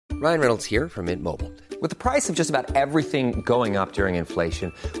Ryan Reynolds here from Mint Mobile. With the price of just about everything going up during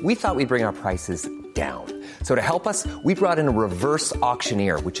inflation, we thought we'd bring our prices down. So to help us, we brought in a reverse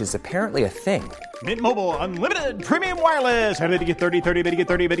auctioneer, which is apparently a thing. Mint Mobile Unlimited Premium Wireless. How to get 30, 30, bit to get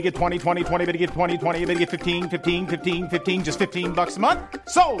 30, bit to get 20, 20, 20, bit to get 20, 20, bit to get 15, 15, 15, 15, just $15 a month?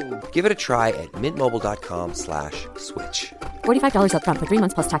 Sold! Give it a try at mintmobile.com/switch. $45 up front for 3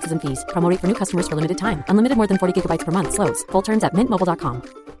 months plus taxes and fees. Promo rate for new customers for limited time. Unlimited more than 40 gigabytes per month. Slows full terms at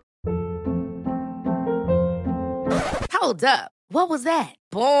mintmobile.com. Hold up. What was that?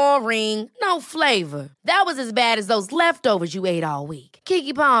 Boring. No flavor. That was as bad as those leftovers you ate all week.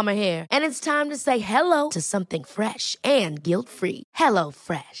 Keke Palmer here, and it's time to say hello to something fresh and guilt-free. Hello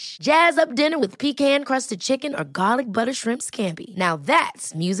Fresh. Jazz up dinner with pecan-crusted chicken or garlic butter shrimp scampi. Now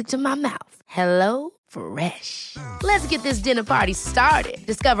that's music to my mouth. Hello Fresh. Let's get this dinner party started.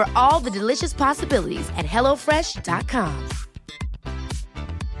 Discover all the delicious possibilities at hellofresh.com.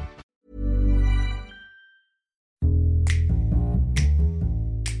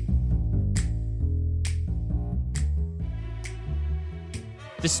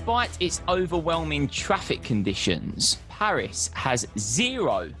 Despite its overwhelming traffic conditions, Paris has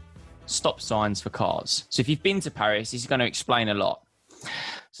 0 stop signs for cars. So if you've been to Paris, this is going to explain a lot.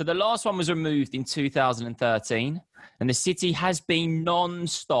 So the last one was removed in 2013, and the city has been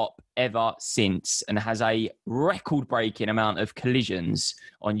non-stop ever since and has a record-breaking amount of collisions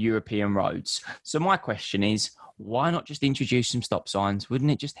on European roads. So my question is, why not just introduce some stop signs? Wouldn't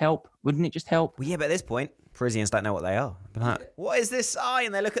it just help? Well, yeah, but at this point, Parisians don't know what they are. Like, what is this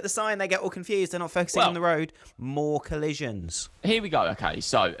sign? They look at the sign, they get all confused. They're not focusing on the road. More collisions. Here we go. Okay,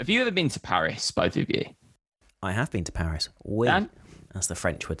 so have you ever been to Paris, both of you? I have been to Paris. Oui, Dan? as the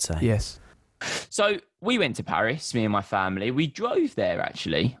French would say. Yes. So we went to Paris, me and my family. We drove there,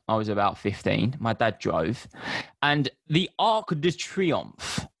 actually. I was about 15. My dad drove. And the Arc de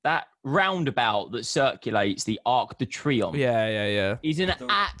Triomphe, that roundabout that circulates the Arc de Triomphe. Yeah. Is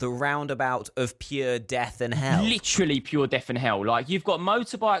the roundabout of pure death and hell. Literally pure death and hell. Like, you've got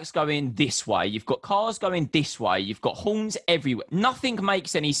motorbikes going this way. You've got cars going this way. You've got horns everywhere. Nothing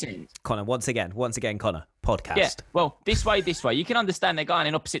makes any sense. Connor, once again, Connor, podcast. Yeah, well, this way. You can understand they're going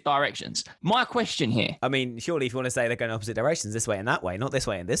in opposite directions. My question here. I mean, surely if you want to say they're going opposite directions, this way and that way, not this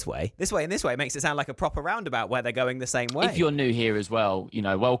way and this way. This way and this way makes it sound like a proper roundabout where they're going the same way. If you're new here as well,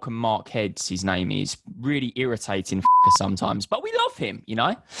 welcome Mark Heads, his name is. Really irritating sometimes, but we love him,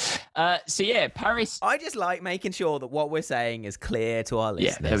 So yeah, Paris. I just like making sure that what we're saying is clear to our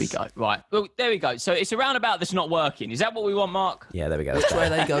listeners. Yeah, there we go. Right. Well, there we go. So it's a roundabout that's not working. Is that what we want, Mark? Yeah, there we go. Which way are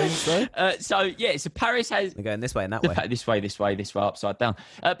they going, so? So Paris has... They're going this way and that way. This way, upside down.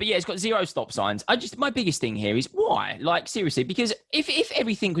 But yeah, it's got 0 stop signs. My biggest thing here is why? Like, seriously, because if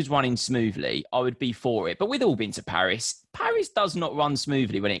everything was running smoothly, I would be for it. But we've all been to Paris. Paris does not run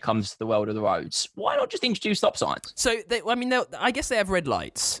smoothly when it comes to the world of the roads. Why not just introduce stop signs? So, I guess they have red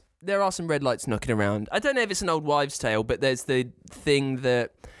lights. There are some red lights knocking around. I don't know if it's an old wives' tale, but there's the thing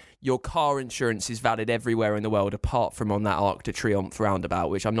that your car insurance is valid everywhere in the world apart from on that Arc de Triomphe roundabout,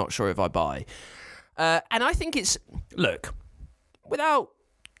 which I'm not sure if I buy. And I think it's... Look, without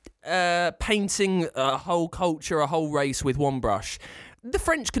painting a whole culture, a whole race with one brush, the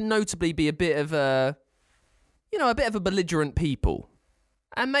French can notably be a bit of a belligerent people.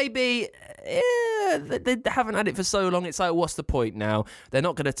 And maybe they haven't had it for so long, it's like, what's the point now? They're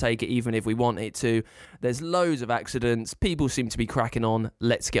not going to take it even if we want it to. There's loads of accidents. People seem to be cracking on.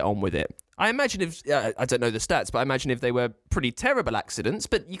 Let's get on with it. I imagine if, I don't know the stats, but I imagine if they were pretty terrible accidents,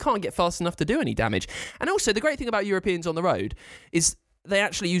 but you can't get fast enough to do any damage. And also, the great thing about Europeans on the road is they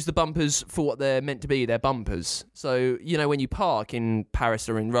actually use the bumpers for what they're meant to be, they're bumpers. So, when you park in Paris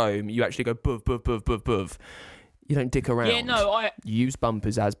or in Rome, you actually go buff, buff, buff, buff, buff. You don't dick around. Yeah, no, You use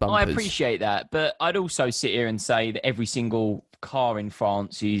bumpers as bumpers. I appreciate that, but I'd also sit here and say that every single car in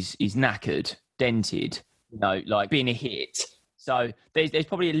France is knackered, dented, like being a hit. So there's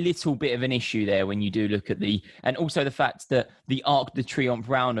probably a little bit of an issue there when you do look at and also the fact that the Arc de Triomphe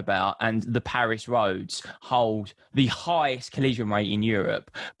roundabout and the Paris roads hold the highest collision rate in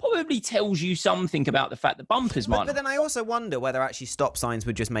Europe probably tells you something about the fact that bumpers might. But then I also wonder whether actually stop signs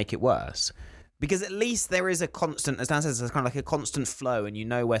would just make it worse. Because at least there is a constant, as Dan says, there's kind of like a constant flow and you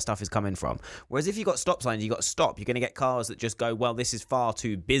know where stuff is coming from. Whereas if you've got stop signs, you've got to stop. You're going to get cars that just go, well, this is far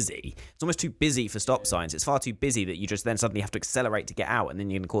too busy. It's almost too busy for stop signs. It's far too busy that you just then suddenly have to accelerate to get out and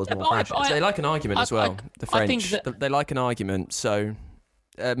then you're going to cause more crashes. They like an argument as well, the French. They like an argument, so...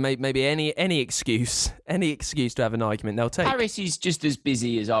 maybe any excuse to have an argument they'll take. Paris is just as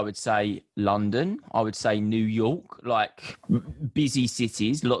busy as I would say London, I would say New York, like busy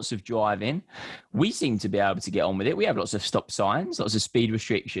cities, lots of driving. We seem to be able to get on with it. We have lots of stop signs, lots of speed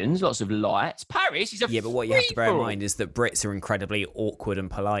restrictions, lots of lights. Paris is a but what you have to bear in mind is that Brits are incredibly awkward and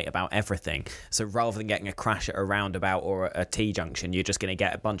polite about everything. So rather than getting a crash at a roundabout or a T-junction, you're just going to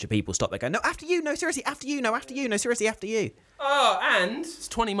get a bunch of people stop there going, no, after you, no, seriously, after you, no, after you, no, seriously, after you. Oh, and it's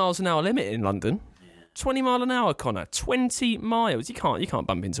 20 miles an hour limit in London. 20 mile an hour, Connor. 20 miles. You can't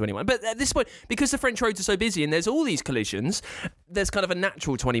bump into anyone. But at this point, because the French roads are so busy and there's all these collisions, there's kind of a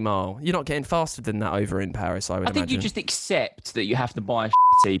natural 20 mile. You're not getting faster than that over in Paris, I would imagine. I think you just accept that you have to buy a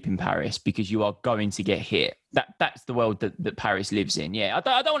heap in Paris because you are going to get hit. That's the world that Paris lives in. Yeah,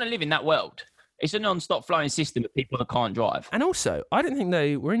 I don't want to live in that world. It's a non-stop flowing system of people that can't drive. And also, I didn't think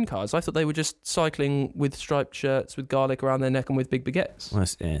they were in cars. I thought they were just cycling with striped shirts, with garlic around their neck and with big baguettes. Well,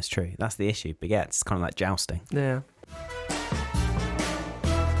 it's true. That's the issue. Baguettes, it's kind of like jousting. Yeah.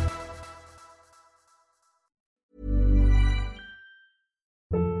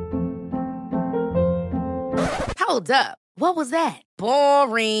 Hold up. What was that?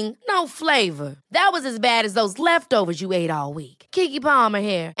 Boring. No flavor. That was as bad as those leftovers you ate all week. Keke Palmer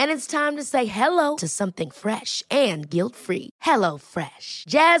here. And it's time to say hello to something fresh and guilt-free. Hello Fresh.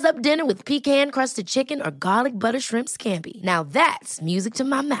 Jazz up dinner with pecan-crusted chicken or garlic butter shrimp scampi. Now that's music to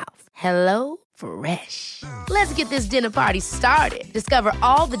my mouth. Hello Fresh. Let's get this dinner party started. Discover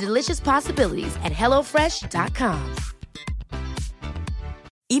all the delicious possibilities at HelloFresh.com.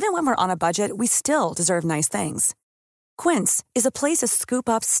 Even when we're on a budget, we still deserve nice things. Quince is a place to scoop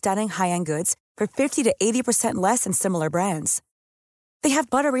up stunning high-end goods for 50 to 80% less than similar brands. They have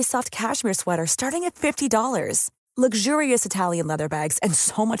buttery soft cashmere sweaters starting at $50, luxurious Italian leather bags, and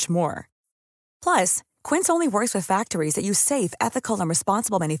so much more. Plus, Quince only works with factories that use safe, ethical, and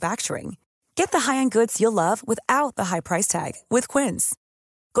responsible manufacturing. Get the high-end goods you'll love without the high price tag with Quince.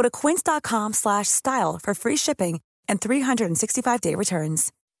 Go to quince.com/style for free shipping and 365-day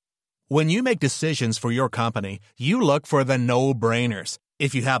returns. When you make decisions for your company, you look for the no-brainers.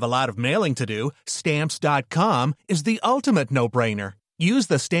 If you have a lot of mailing to do, Stamps.com is the ultimate no-brainer. Use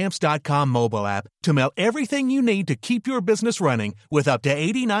the Stamps.com mobile app to mail everything you need to keep your business running with up to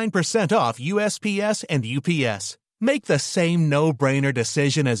 89% off USPS and UPS. Make the same no-brainer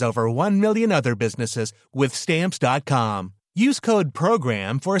decision as over 1 million other businesses with Stamps.com. Use code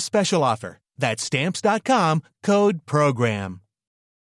PROGRAM for a special offer. That's Stamps.com, code PROGRAM.